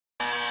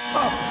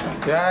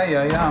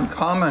Yeah, I'm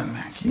coming.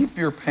 Keep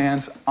your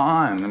pants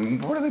on. I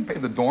mean, what do they pay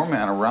the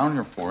doorman around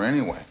here for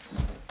anyway?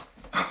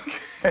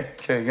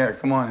 Okay, yeah,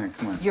 come on in,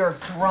 come on. You're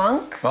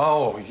drunk?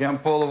 Oh, you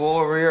can't pull the wool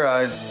over your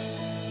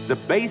eyes. The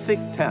basic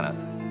tenet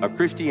of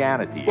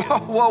Christianity.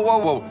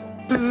 Whoa.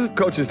 This is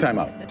Coach's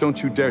timeout.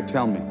 Don't you dare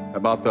tell me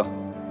about the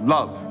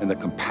love and the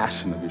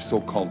compassion of your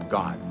so-called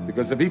God.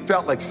 Because if he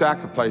felt like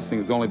sacrificing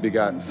his only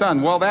begotten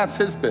son, well, that's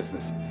his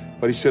business.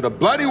 But he should have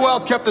bloody well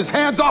kept his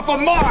hands off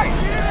of mine!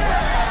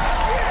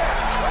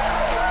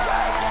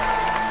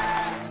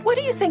 What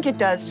do you think it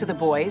does to the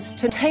boys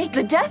to take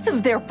the death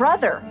of their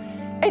brother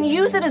and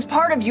use it as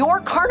part of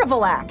your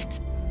carnival act?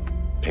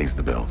 Pays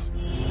the bills.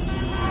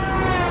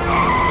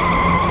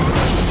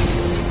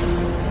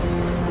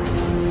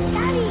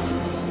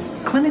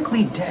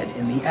 Clinically dead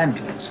in the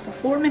ambulance for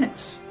 4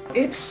 minutes.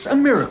 It's a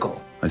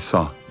miracle. I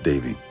saw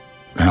Davy.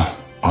 And all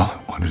I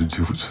wanted to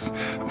do was just,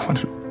 I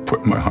wanted to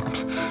put my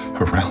arms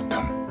around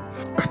him.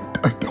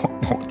 I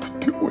don't know what to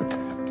do with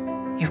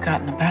it. You've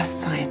gotten the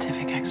best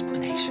scientific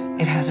explanation.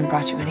 It hasn't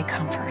brought you any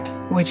comfort.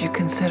 Would you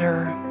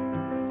consider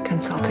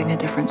consulting a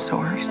different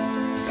source?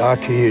 Doc,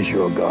 he is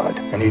your God,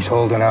 and he's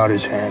holding out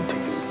his hand to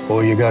you.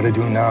 All you gotta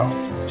do now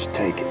is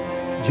take it.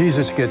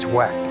 Jesus gets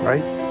whacked,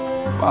 right?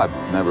 Well, I've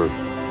never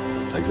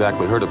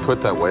exactly heard it put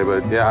that way,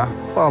 but yeah.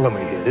 Follow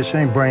me here. This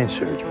ain't brain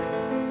surgery.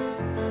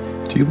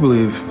 Do you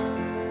believe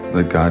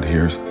that God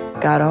hears?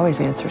 God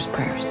always answers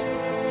prayers.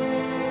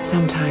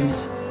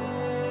 Sometimes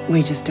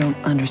we just don't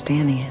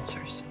understand the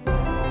answers.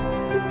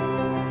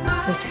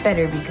 This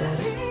better be good.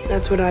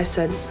 That's what I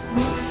said.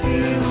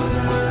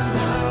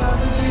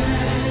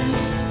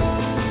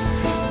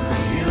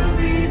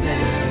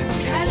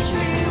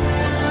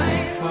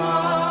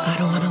 I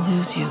don't want to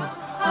lose you.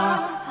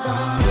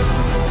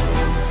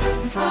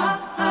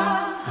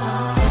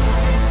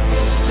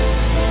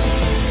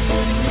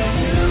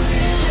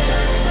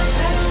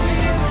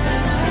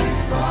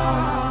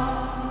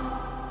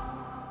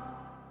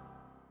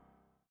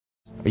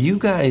 Are you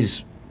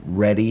guys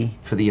ready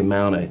for the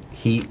amount of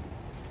heat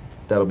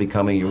that'll be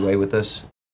coming your way with this?